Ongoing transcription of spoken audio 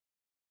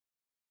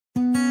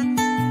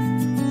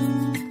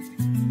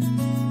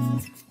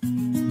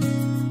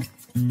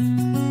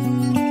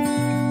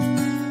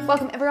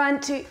Welcome everyone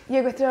to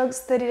Yoga with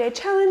Dogs 30-day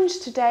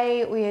challenge.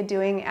 Today we are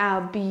doing our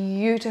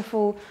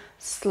beautiful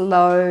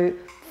slow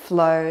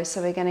flow.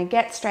 So we're going to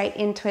get straight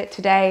into it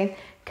today.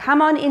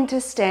 Come on into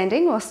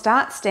standing. We'll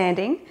start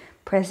standing.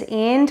 Press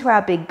into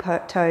our big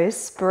toes.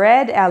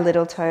 Spread our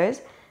little toes.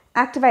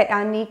 Activate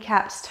our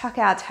kneecaps. Tuck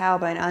our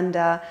tailbone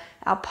under.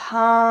 Our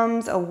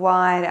palms are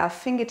wide. Our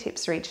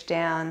fingertips reach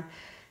down.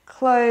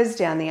 Close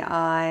down the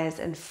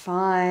eyes and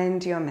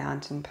find your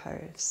mountain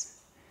pose.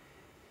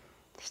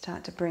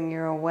 Start to bring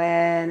your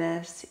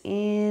awareness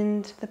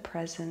into the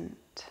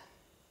present,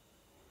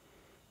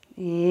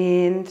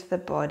 into the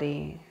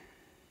body,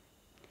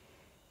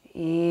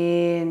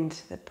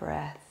 into the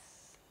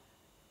breath.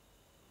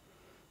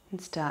 And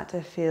start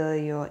to feel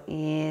your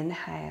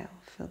inhale.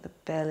 Feel the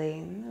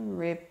belly, the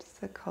ribs,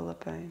 the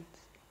collarbones.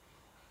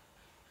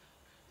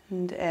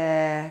 And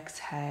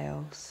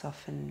exhale,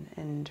 soften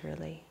and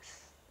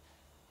release.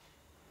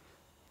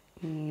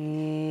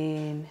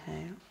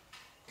 Inhale.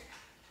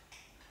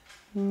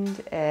 And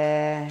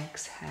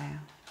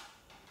exhale.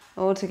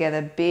 All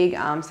together, big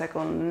arm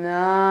circle,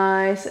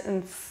 nice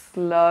and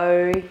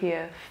slow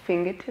here.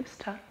 Fingertips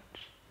touch.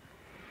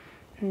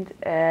 And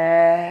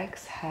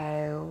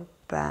exhale,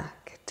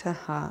 back to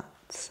heart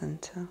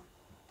center.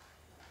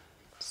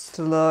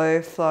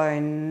 Slow flow,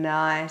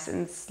 nice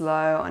and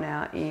slow on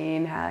our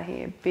inhale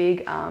here.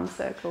 Big arm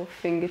circle,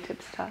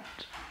 fingertips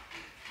touch.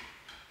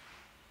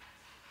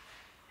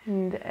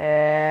 And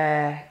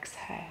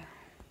exhale.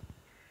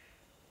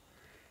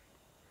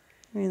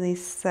 Really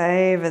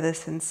savor the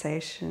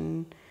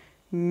sensation.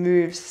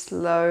 Move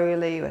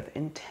slowly with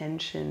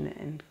intention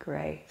and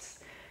grace.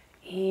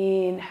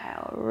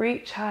 Inhale,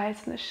 reach high,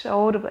 send the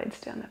shoulder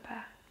blades down the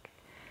back.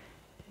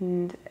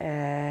 And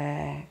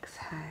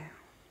exhale.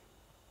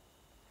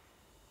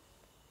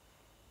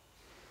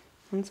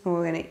 Once more,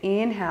 we're going to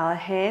inhale,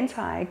 hands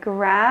high,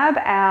 grab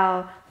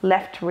our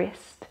left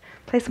wrist.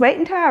 Place weight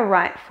into our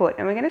right foot,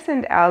 and we're going to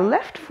send our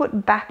left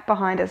foot back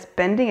behind us,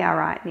 bending our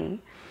right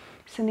knee.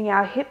 Sending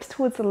our hips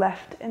towards the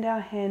left and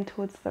our hand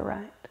towards the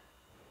right.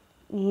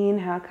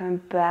 Inhale, come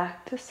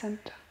back to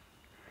center.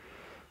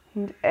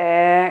 And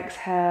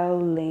exhale,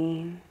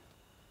 lean.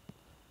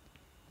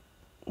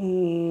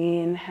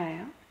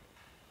 Inhale.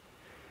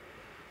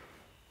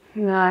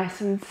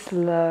 Nice and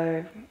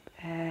slow.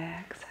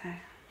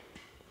 Exhale.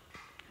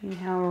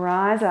 Inhale,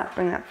 rise up,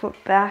 bring that foot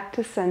back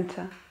to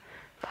center.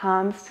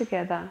 Palms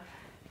together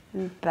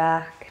and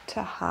back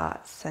to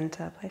heart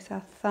center. Place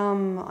our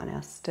thumb on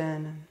our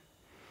sternum.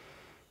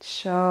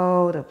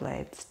 Shoulder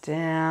blades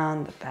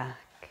down the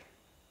back.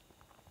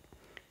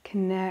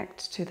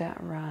 Connect to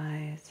that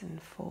rise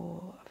and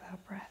fall of our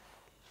breath.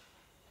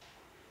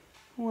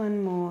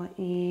 One more,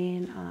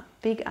 in, up.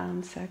 Big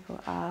arm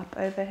circle, up,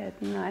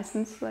 overhead, nice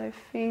and slow,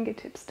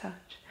 fingertips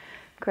touch.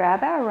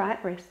 Grab our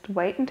right wrist,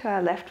 weight into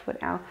our left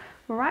foot. Our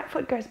right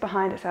foot goes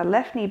behind us, our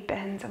left knee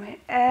bends, and we're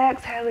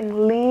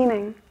exhaling,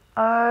 leaning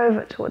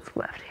over towards the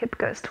left. Hip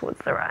goes towards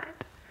the right.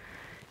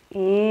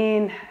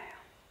 Inhale.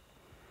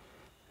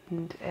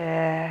 And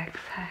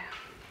exhale.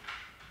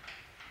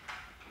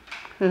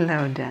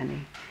 Low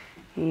Danny.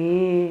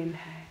 Inhale.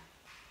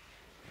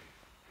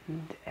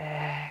 And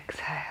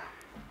exhale.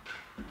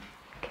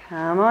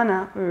 Come on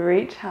up,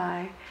 reach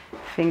high.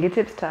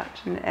 Fingertips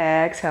touch and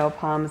exhale,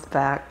 palms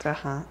back to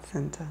heart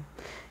center.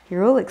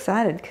 You're all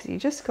excited because you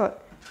just got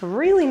a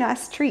really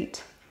nice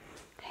treat.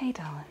 Hey,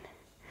 darling.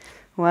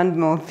 One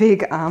more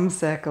big arm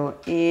circle.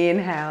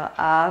 Inhale,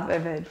 up,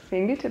 overhead,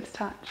 fingertips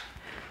touch.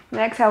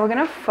 Exhale, we're going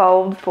to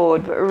fold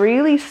forward, but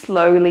really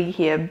slowly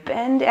here.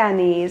 Bend our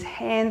knees,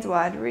 hands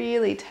wide,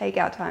 really take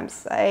our time,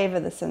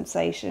 savor the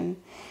sensation.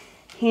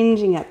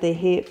 Hinging at the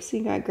hips,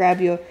 you might grab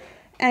your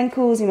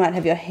ankles, you might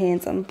have your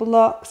hands on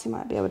blocks, you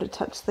might be able to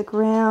touch the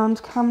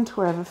ground, come to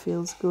wherever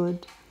feels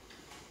good.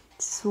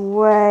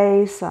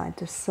 Sway side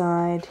to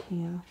side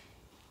here.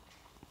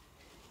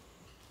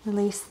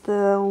 Release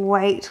the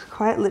weight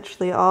quite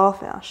literally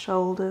off our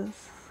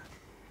shoulders.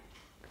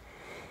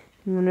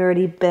 And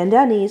already bend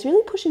our knees,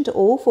 really push into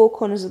all four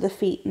corners of the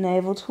feet,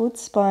 navel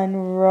towards spine,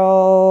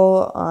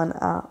 roll on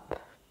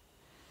up.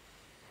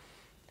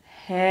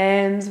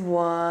 Hands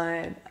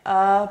wide,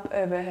 up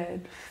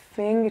overhead,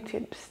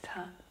 fingertips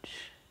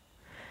touch,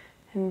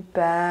 and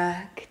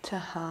back to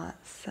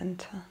heart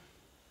center.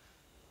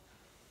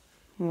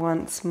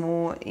 Once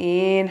more,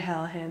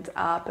 inhale, hands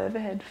up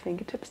overhead,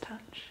 fingertips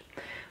touch.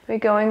 We're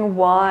going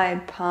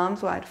wide,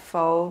 palms wide,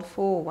 fold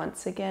forward.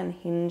 Once again,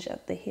 hinge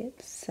at the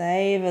hips.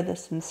 Savor the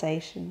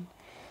sensation.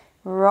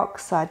 Rock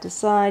side to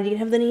side. You can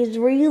have the knees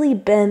really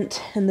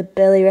bent and the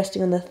belly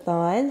resting on the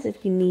thighs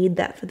if you need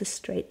that for the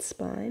straight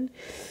spine.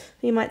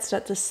 You might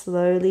start to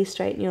slowly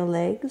straighten your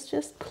legs.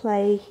 Just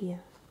play here.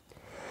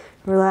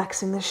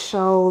 Relaxing the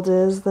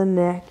shoulders, the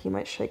neck. You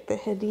might shake the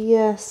head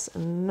yes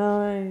and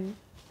no.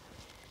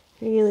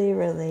 Really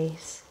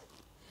release.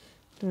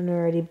 And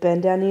already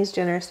bend our knees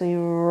generously,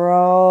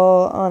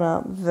 roll on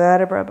up,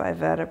 vertebra by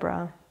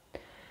vertebra.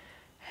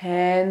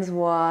 Hands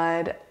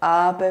wide,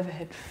 up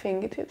overhead,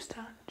 fingertips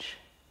touch.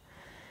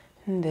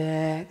 And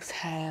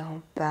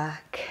exhale,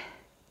 back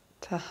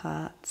to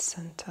heart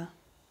center.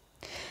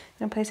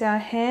 Now place our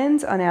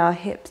hands on our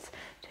hips.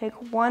 Take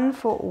one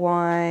foot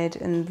wide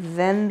and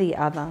then the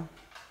other.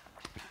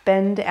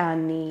 Bend our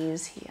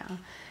knees here.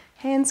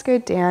 Hands go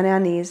down our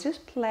knees.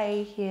 Just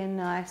play here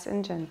nice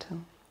and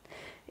gentle.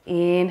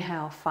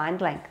 Inhale,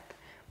 find length.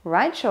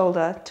 Right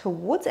shoulder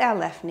towards our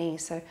left knee.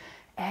 So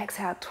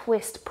exhale,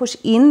 twist. Push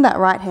in that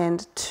right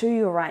hand to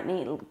your right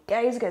knee.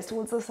 Gaze goes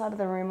towards the side of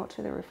the room or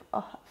to the roof.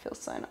 Oh, it feels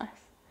so nice.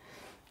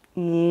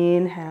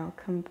 Inhale,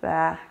 come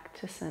back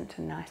to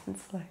center, nice and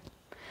slow.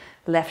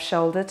 Left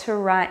shoulder to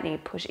right knee.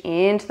 Push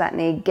into that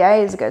knee.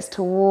 Gaze goes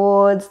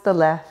towards the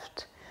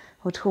left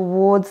or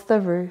towards the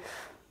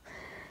roof.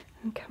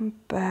 And come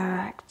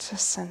back to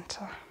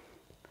center.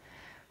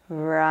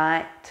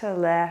 Right to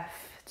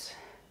left.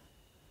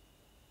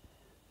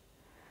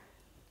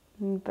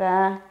 And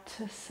back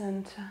to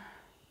center.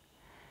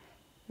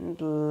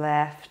 And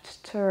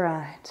left to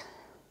right.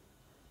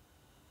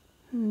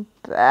 And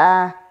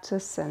back to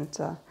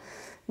center.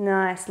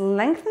 Nice.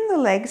 Lengthen the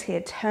legs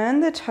here. Turn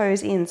the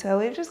toes in. So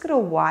we've just got a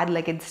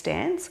wide-legged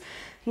stance.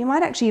 You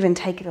might actually even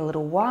take it a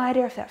little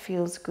wider if that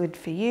feels good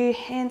for you.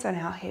 Hands on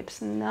our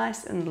hips,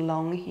 nice and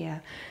long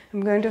here.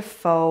 I'm going to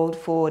fold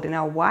forward in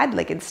our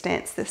wide-legged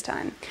stance this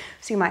time.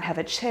 So you might have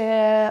a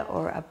chair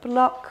or a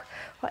block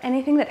or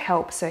anything that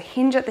helps. So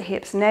hinge at the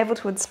hips, navel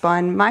towards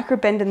spine, micro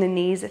bend in the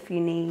knees if you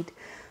need.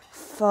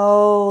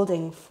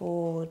 Folding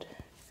forward.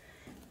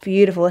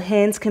 Beautiful.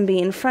 Hands can be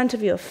in front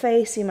of your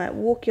face. You might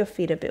walk your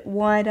feet a bit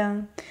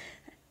wider.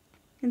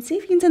 And see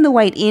if you can send the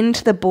weight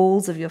into the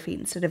balls of your feet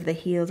instead of the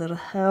heels. It'll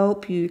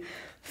help you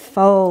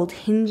fold,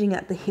 hinging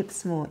at the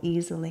hips more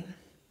easily.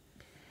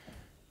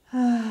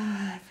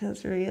 Ah, it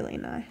feels really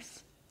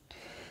nice.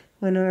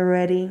 When we're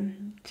ready,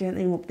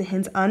 gently walk the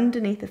hands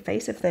underneath the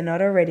face if they're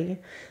not already.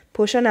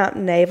 Push on up,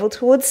 navel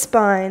towards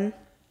spine,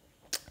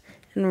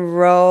 and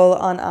roll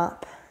on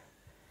up.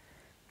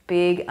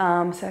 Big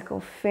arm circle,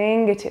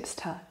 fingertips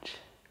touch.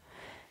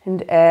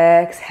 And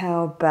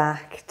exhale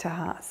back to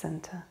heart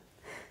center.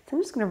 So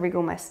I'm just going to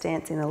wriggle my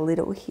stance in a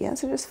little here.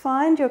 So just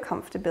find your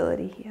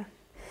comfortability here.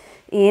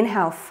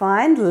 Inhale,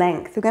 find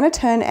length. We're going to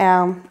turn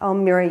I'll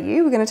mirror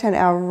you. We're going to turn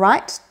our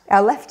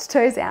left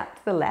toes out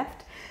to the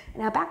left.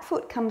 And our back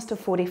foot comes to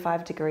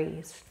 45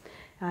 degrees.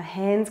 Our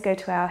hands go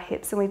to our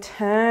hips and we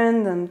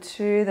turn them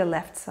to the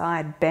left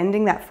side,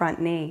 bending that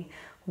front knee.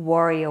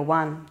 Warrior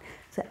one.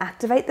 So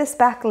activate this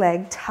back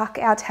leg, tuck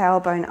our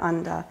tailbone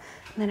under,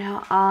 and then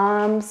our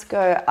arms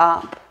go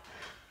up.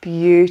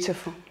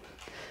 Beautiful.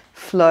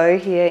 Flow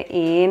here,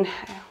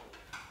 inhale.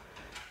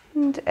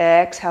 And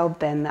exhale,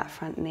 bend that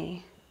front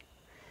knee.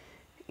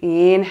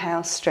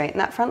 Inhale, straighten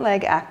that front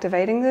leg,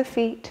 activating the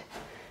feet.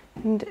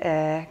 And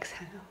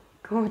exhale.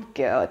 Good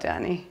girl,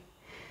 Danny.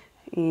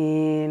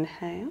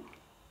 Inhale.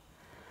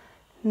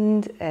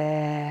 And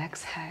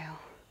exhale.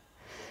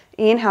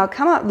 Inhale,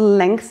 come up,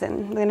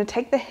 lengthen. We're going to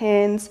take the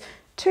hands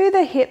to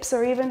the hips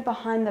or even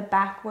behind the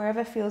back,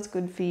 wherever feels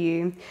good for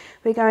you.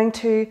 We're going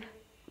to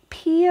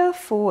peer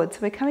forward.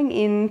 So we're coming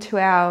into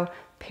our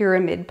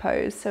pyramid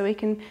pose. So we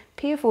can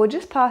peer forward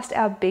just past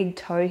our big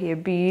toe here.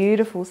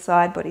 Beautiful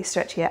side body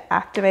stretch here,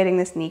 activating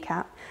this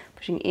kneecap,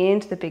 pushing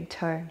into the big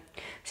toe.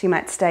 So you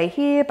might stay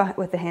here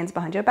with the hands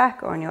behind your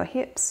back or on your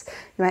hips.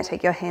 You might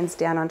take your hands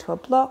down onto a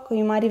block, or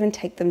you might even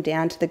take them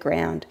down to the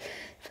ground.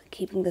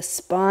 Keeping the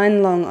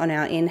spine long on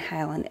our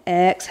inhale and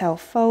exhale,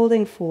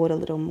 folding forward a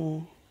little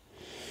more.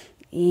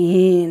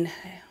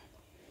 Inhale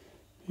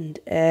and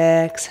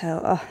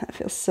exhale. Oh, that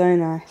feels so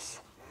nice.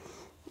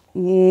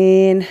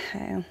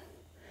 Inhale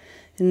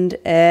and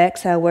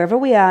exhale. Wherever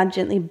we are,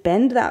 gently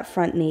bend that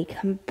front knee.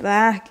 Come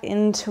back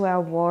into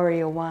our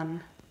warrior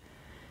one.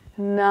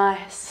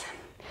 Nice.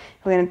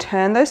 We're going to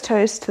turn those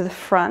toes to the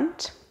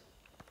front.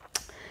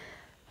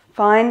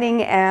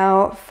 Finding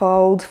our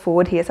fold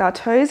forward here. So our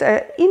toes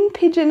are in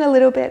pigeon a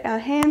little bit. Our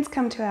hands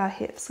come to our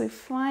hips. We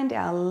find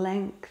our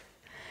length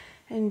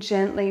and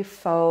gently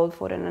fold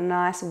forward in a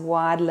nice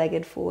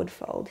wide-legged forward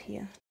fold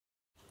here.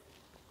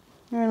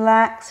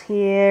 Relax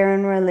here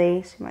and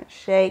release. You might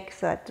shake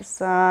side to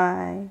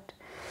side.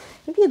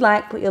 If you'd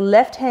like, put your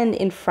left hand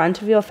in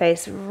front of your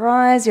face.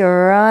 Rise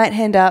your right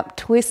hand up,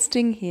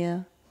 twisting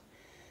here.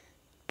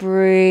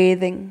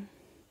 Breathing.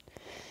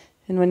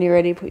 And when you're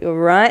ready, put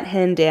your right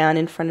hand down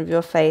in front of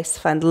your face.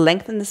 Find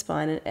length in the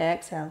spine and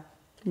exhale.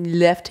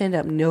 Left hand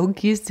up, no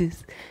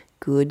kisses.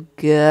 Good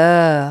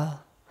girl.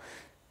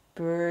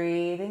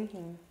 Breathing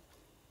in.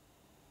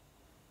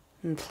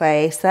 And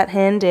place that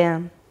hand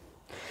down.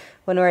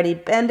 When we're ready,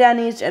 bend our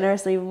knees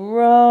generously.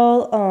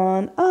 Roll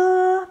on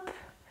up.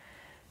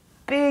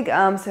 Big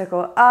arm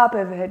circle up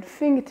overhead.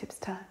 Fingertips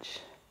touch.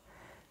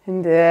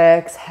 And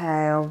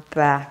exhale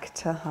back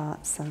to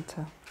heart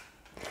center.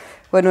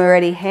 When we're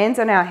ready, hands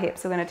on our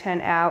hips, we're going to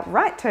turn our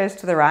right toes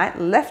to the right,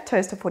 left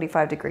toes to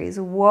 45 degrees.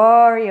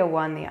 Warrior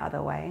one the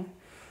other way.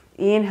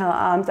 Inhale,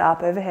 arms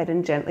up overhead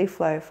and gently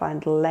flow.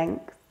 Find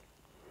length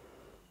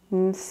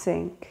and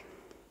sink.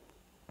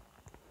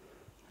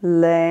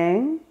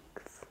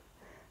 Length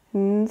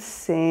and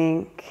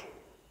sink.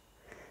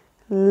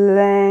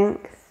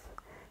 Length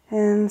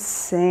And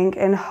sink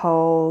and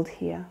hold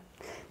here.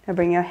 Now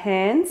bring your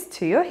hands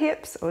to your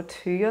hips or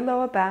to your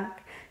lower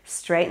back.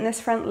 Straighten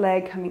this front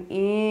leg, coming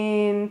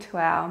into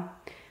our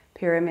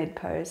pyramid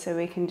pose. So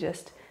we can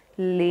just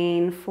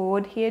lean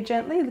forward here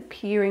gently,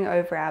 peering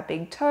over our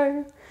big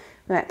toe.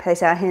 We might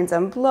place our hands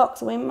on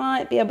blocks. We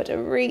might be able to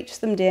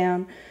reach them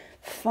down.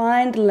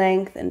 Find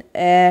length and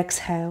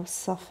exhale,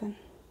 soften.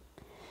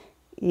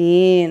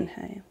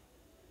 Inhale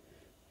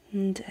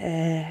and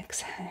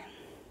exhale.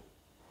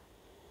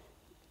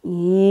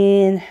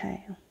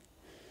 Inhale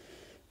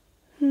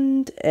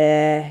and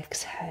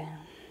exhale.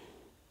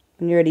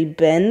 When you're ready,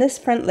 bend this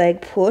front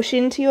leg, push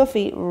into your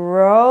feet,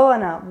 roll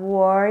on up.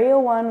 Warrior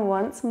one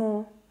once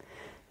more.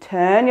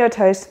 Turn your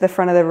toes to the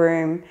front of the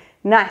room.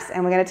 Nice,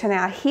 and we're going to turn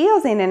our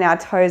heels in and our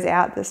toes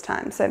out this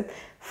time. So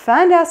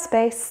find our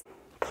space,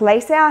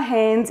 place our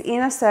hands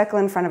in a circle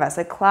in front of us.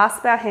 So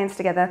clasp our hands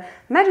together.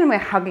 Imagine we're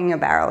hugging a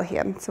barrel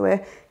here. So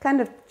we're kind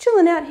of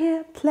chilling out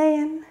here,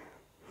 playing.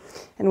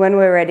 And when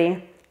we're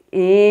ready,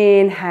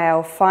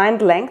 inhale,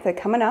 find length, they're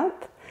coming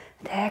up.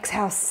 And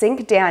exhale,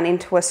 sink down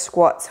into a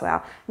squat. So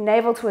our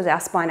navel towards our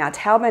spine, our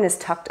tailbone is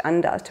tucked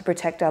under to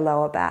protect our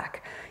lower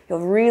back. You'll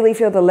really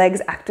feel the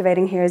legs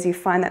activating here as you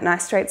find that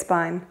nice straight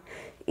spine.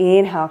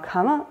 Inhale,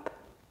 come up.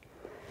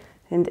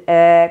 And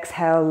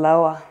exhale,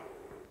 lower.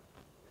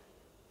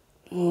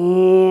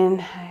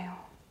 Inhale.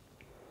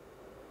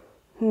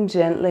 And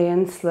gently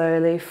and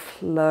slowly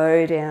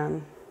flow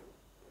down.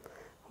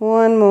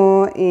 One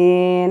more,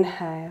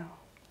 inhale.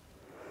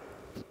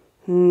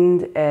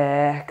 And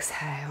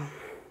exhale.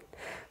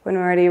 When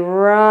we're ready,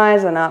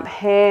 rise on up,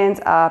 hands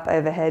up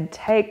overhead,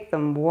 take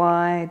them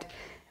wide,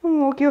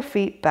 and walk your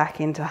feet back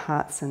into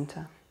heart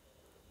center.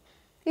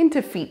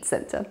 Into feet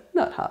center,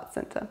 not heart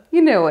center.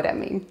 You know what I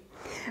mean.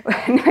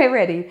 When we're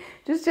ready,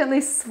 just gently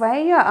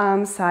sway your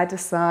arms side to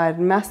side,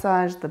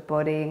 massage the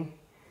body,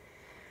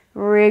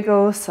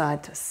 wriggle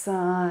side to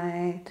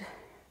side.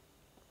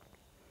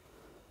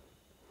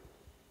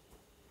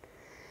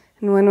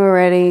 And when we're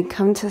ready,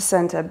 come to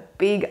center,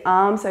 big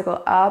arm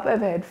circle up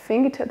overhead,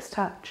 fingertips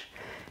touch.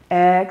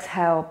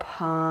 Exhale,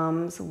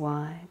 palms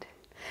wide.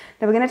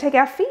 Now we're going to take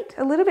our feet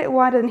a little bit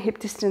wider than hip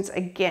distance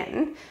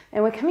again,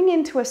 and we're coming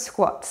into a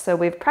squat. So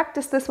we've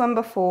practiced this one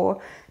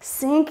before,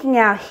 sinking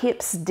our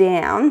hips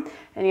down,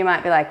 and you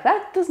might be like,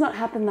 that does not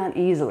happen that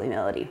easily,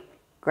 Melody.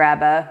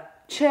 Grab a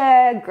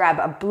chair, grab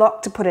a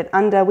block to put it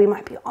under. We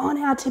might be on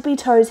our tippy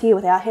toes here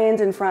with our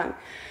hands in front.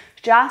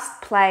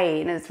 Just play,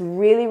 and it's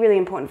really, really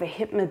important for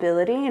hip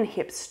mobility and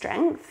hip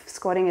strength.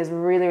 Squatting is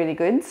really, really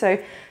good.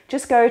 So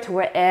just go to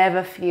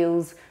wherever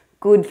feels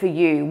good for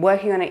you.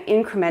 Working on it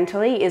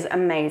incrementally is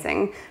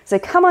amazing. So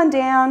come on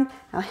down.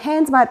 Our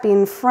hands might be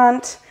in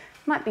front,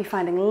 might be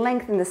finding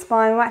length in the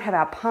spine. We might have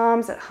our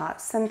palms at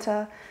heart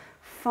center.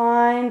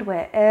 Find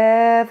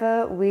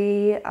wherever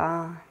we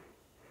are.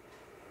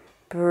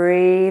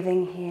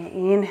 Breathing here.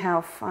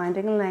 Inhale,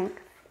 finding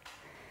length.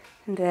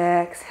 And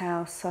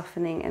exhale,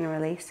 softening and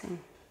releasing.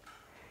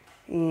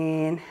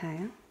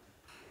 Inhale.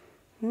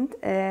 And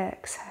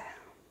exhale.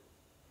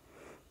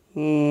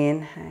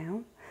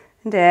 Inhale.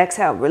 And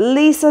exhale,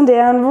 release on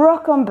down,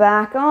 rock on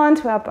back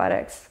onto our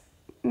buttocks.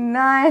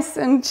 Nice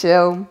and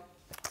chill.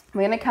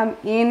 We're going to come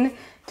in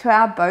to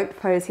our boat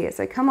pose here.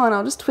 So come on,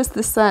 I'll just twist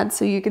this side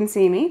so you can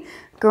see me.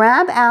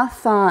 Grab our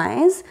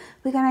thighs.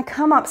 We're going to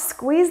come up,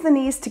 squeeze the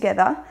knees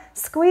together,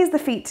 squeeze the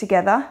feet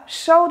together,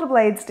 shoulder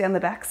blades down the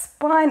back,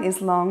 spine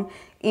is long,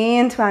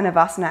 into our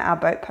Navasana, our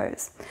boat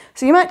pose.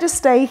 So you might just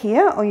stay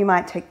here, or you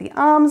might take the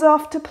arms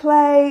off to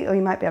play, or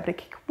you might be able to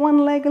kick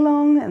one leg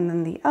along and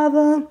then the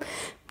other.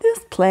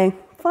 Just play.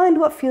 Find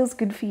what feels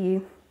good for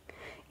you.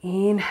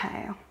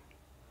 Inhale.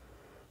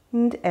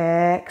 And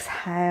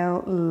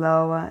exhale,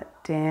 lower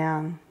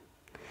down.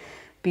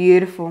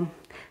 Beautiful.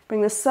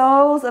 Bring the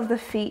soles of the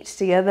feet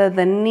together,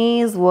 the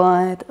knees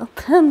wide. I'll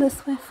turn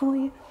this way for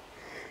you.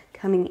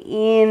 Coming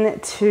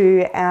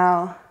into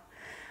our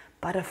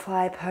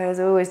butterfly pose.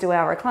 We always do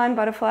our reclined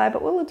butterfly,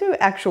 but we'll do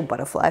actual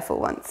butterfly for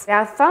once.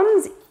 Our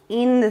thumbs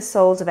in the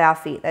soles of our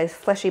feet, those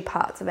fleshy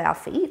parts of our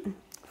feet.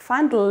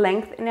 Find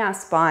length in our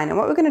spine. And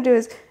what we're going to do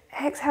is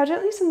exhale,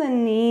 gently send the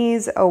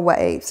knees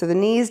away. So the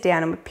knees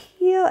down, and we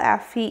peel our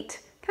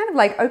feet, kind of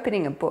like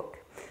opening a book.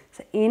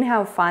 So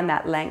inhale, find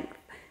that length.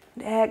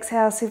 And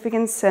exhale, see if we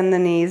can send the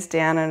knees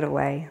down and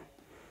away.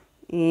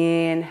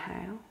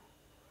 Inhale.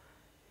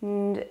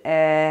 And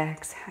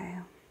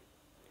exhale.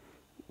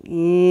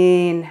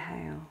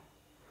 Inhale.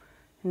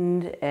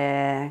 And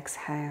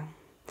exhale.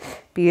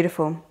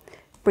 Beautiful.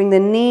 Bring the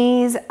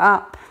knees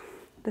up.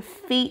 The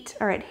feet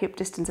are at hip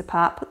distance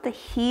apart. Put the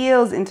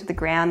heels into the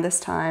ground this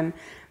time.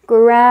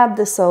 Grab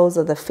the soles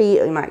of the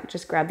feet, or you might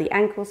just grab the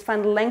ankles.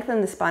 Find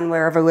lengthen the spine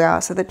wherever we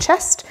are. So the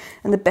chest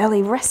and the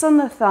belly rest on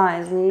the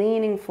thighs,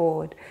 leaning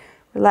forward.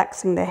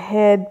 Relaxing the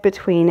head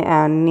between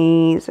our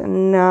knees. A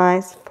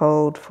nice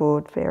fold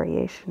forward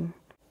variation.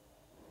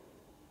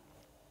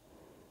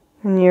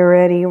 When you're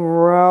ready,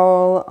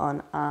 roll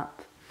on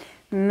up.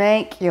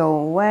 Make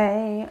your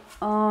way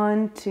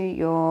onto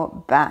your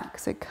back.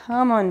 So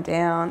come on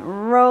down,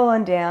 roll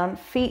on down,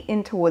 feet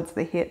in towards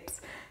the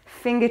hips.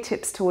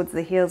 fingertips towards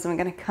the heels, and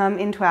we're going to come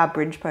into our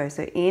bridge pose.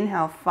 So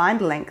inhale,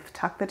 find length,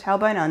 tuck the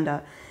tailbone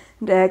under,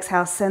 and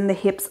exhale, send the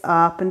hips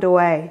up and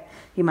away.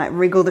 You might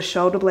wriggle the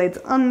shoulder blades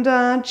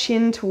under,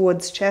 chin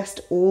towards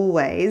chest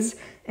always,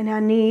 and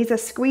our knees are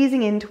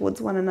squeezing in towards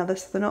one another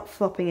so they're not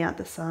flopping out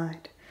the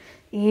side.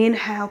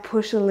 Inhale,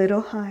 push a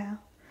little higher,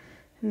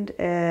 and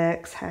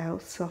exhale,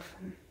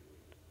 soften.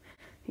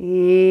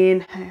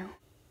 Inhale,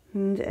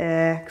 and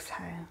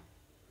exhale.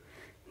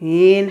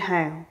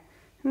 Inhale,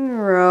 and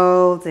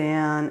roll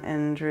down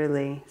and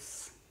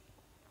release.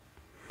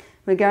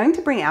 We're going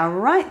to bring our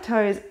right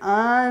toes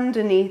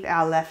underneath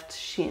our left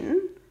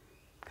shin,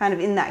 kind of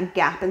in that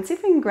gap, and see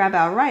if we can grab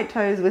our right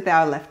toes with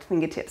our left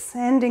fingertips,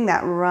 sending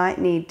that right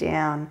knee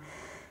down.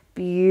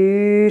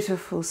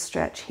 Beautiful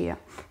stretch here.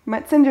 You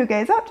might send your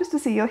gaze up just to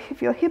see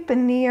if your hip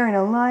and knee are in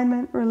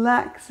alignment,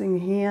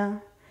 relaxing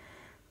here.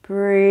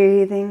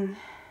 Breathing.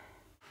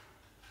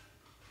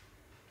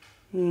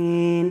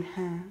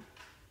 Inhale.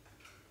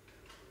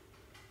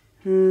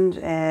 And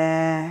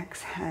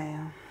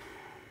exhale.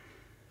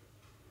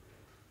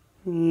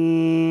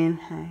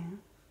 Inhale.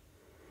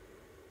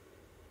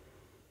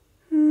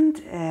 And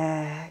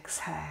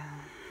exhale.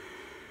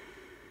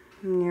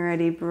 When you're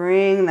ready,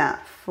 bring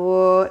that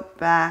foot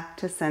back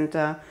to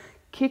center.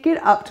 Kick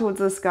it up towards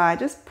the sky.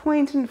 Just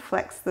point and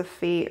flex the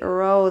feet.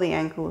 Roll the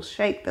ankles.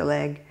 Shake the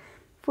leg.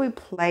 Before we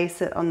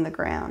place it on the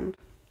ground.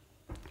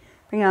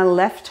 Bring our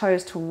left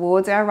toes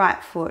towards our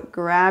right foot.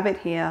 Grab it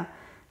here.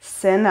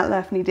 Send that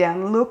left knee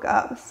down. Look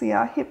up. See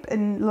our hip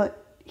and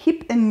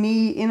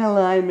knee in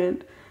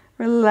alignment.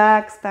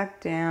 Relax back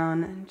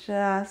down and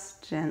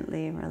just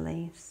gently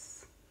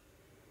release.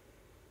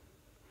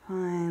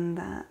 Find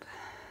that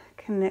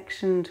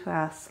connection to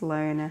our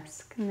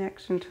slowness,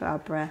 connection to our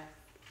breath.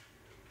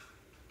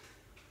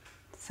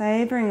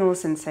 Savoring all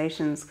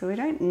sensations, because we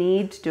don't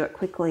need to do it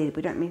quickly.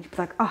 We don't need to be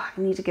like, oh,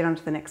 I need to get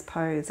onto the next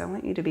pose. I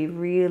want you to be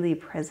really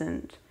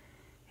present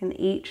in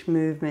each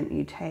movement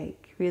you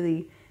take.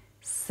 Really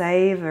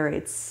savor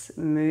its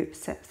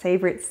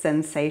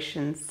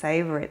sensation,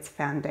 savor its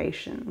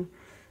foundation.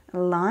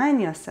 Align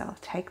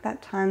yourself. Take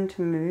that time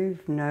to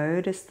move.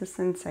 Notice the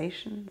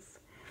sensations.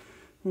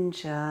 And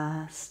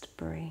just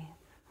breathe.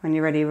 When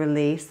you're ready,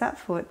 release that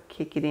foot,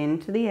 kick it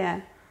into the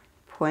air.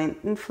 Point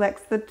and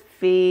flex the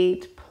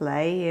feet.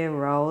 Play here.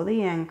 Roll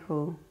the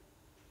ankle.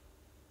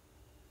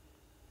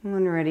 And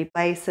when you're ready,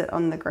 place it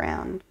on the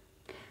ground.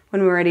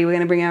 When we're ready, we're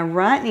going to bring our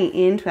right knee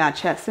into our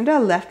chest and our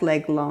left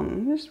leg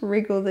long. Just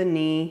wriggle the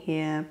knee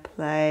here.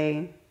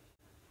 Play.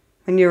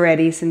 When you're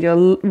ready, send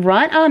your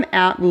right arm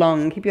out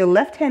long. Keep your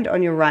left hand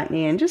on your right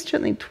knee and just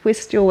gently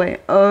twist your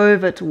way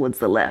over towards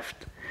the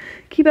left.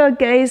 Keep our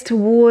gaze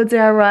towards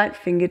our right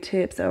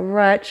fingertips, our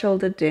right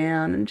shoulder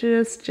down, and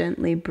just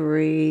gently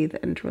breathe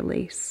and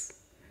release.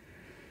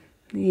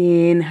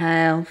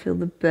 Inhale, feel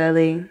the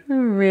belly, the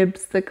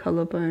ribs, the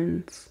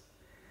collarbones.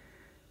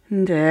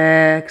 And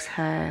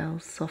exhale,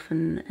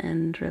 soften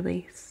and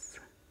release.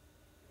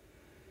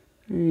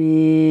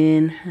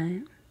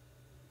 Inhale.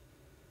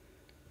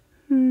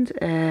 And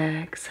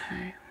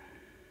exhale.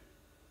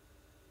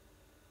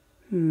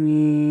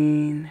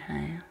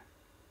 Inhale.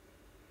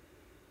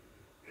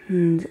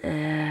 And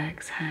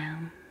exhale.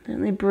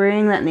 Gently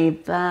bring that knee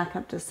back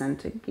up to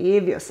center.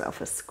 Give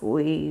yourself a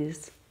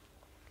squeeze.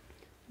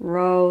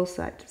 Roll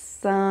side to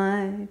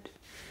side.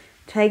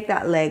 Take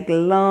that leg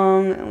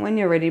long. And when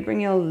you're ready,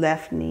 bring your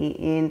left knee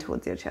in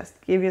towards your chest.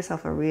 Give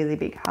yourself a really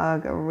big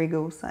hug, a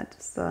wriggle side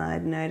to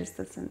side. Notice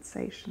the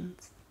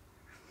sensations.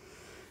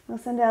 We'll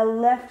send our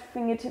left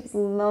fingertips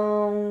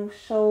long,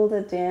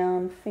 shoulder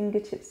down,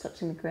 fingertips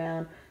touching the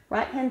ground.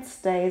 Right hand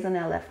stays on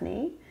our left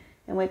knee.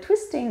 And we're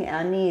twisting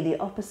our knee the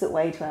opposite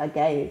way to our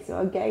gaze. So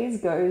our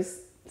gaze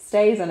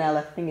stays on our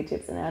left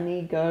fingertips and our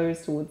knee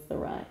goes towards the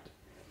right.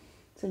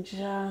 So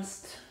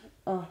just,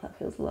 oh, that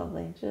feels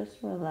lovely. Just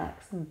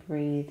relax and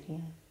breathe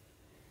here.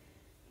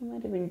 You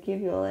might even give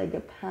your leg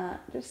a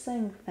pat, just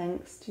saying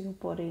thanks to your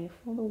body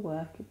for all the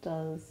work it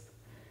does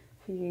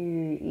for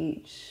you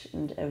each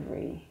and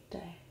every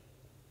day.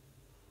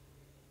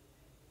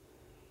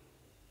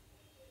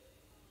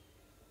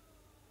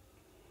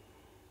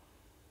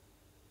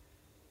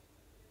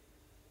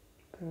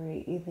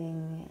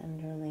 Breathing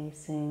and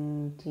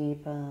releasing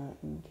deeper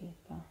and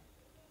deeper.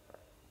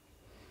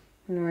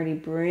 When you're ready,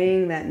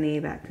 bring that knee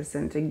back to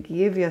center.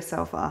 Give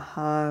yourself a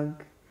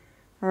hug.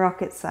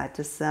 Rock it side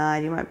to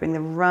side. You might bring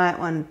the right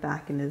one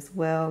back in as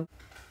well.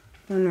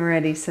 When we're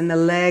ready, send the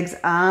legs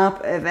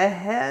up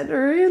overhead.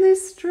 Really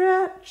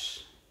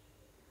stretch.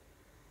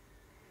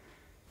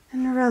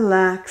 And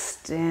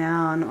relax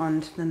down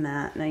onto the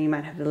mat. Now you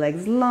might have the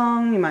legs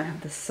long. You might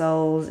have the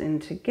soles in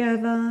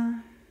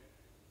together.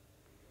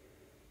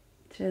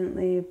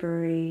 Gently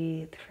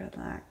breathe,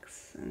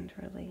 relax and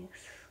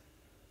release.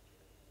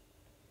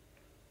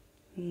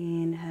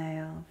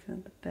 Inhale, feel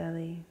the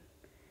belly,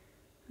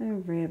 the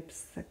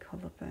ribs, the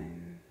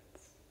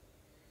collarbones.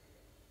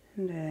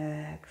 And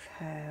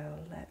exhale,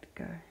 let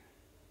go.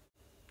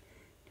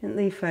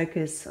 Gently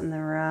focus on the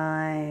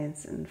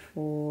rise and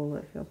fall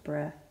of your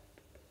breath.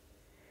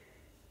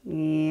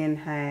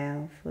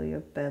 Inhale, fill your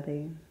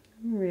belly,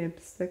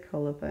 ribs, the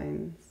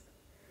collarbones.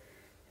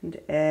 And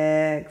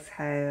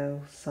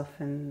exhale,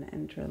 soften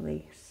and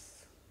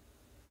release.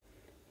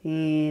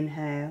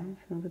 Inhale,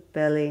 fill the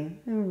belly,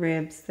 the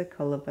ribs, the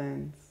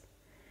collarbones.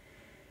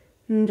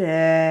 And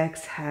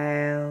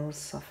exhale,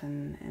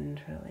 soften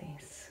and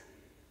release.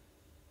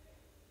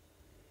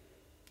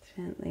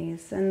 Gently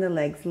send the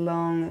legs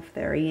long if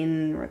they're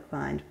in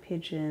reclined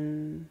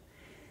pigeon.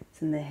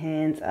 Send the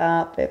hands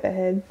up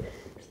overhead.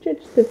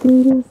 Stretch the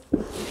fingers.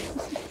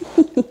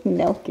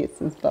 No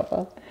kisses,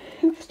 Papa.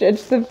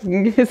 Stretch the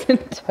fingers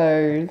and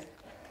toes.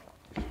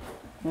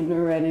 When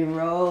we're ready,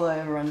 roll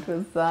over onto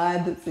a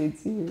side that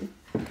suits you.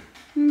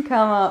 And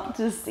come up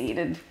to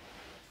seated.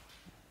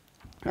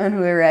 When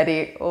we're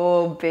ready,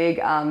 all big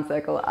arm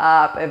circle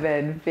up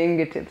overhead,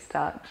 fingertips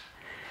touch.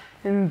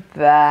 And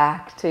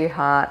back to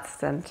heart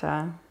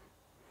center.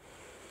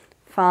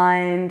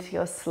 Find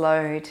your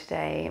slow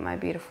today, my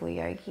beautiful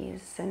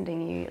yogis,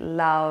 sending you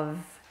love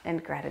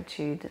and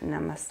gratitude.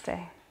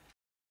 Namaste.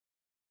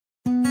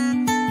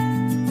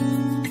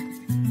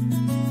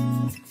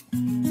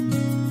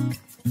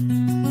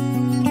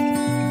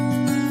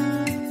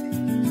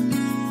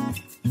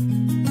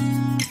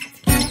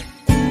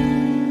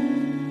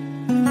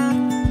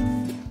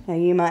 Now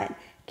you might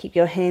keep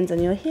your hands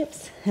on your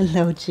hips.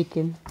 Hello,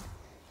 chicken.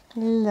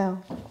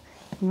 Hello.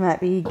 You might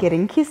be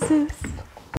getting kisses.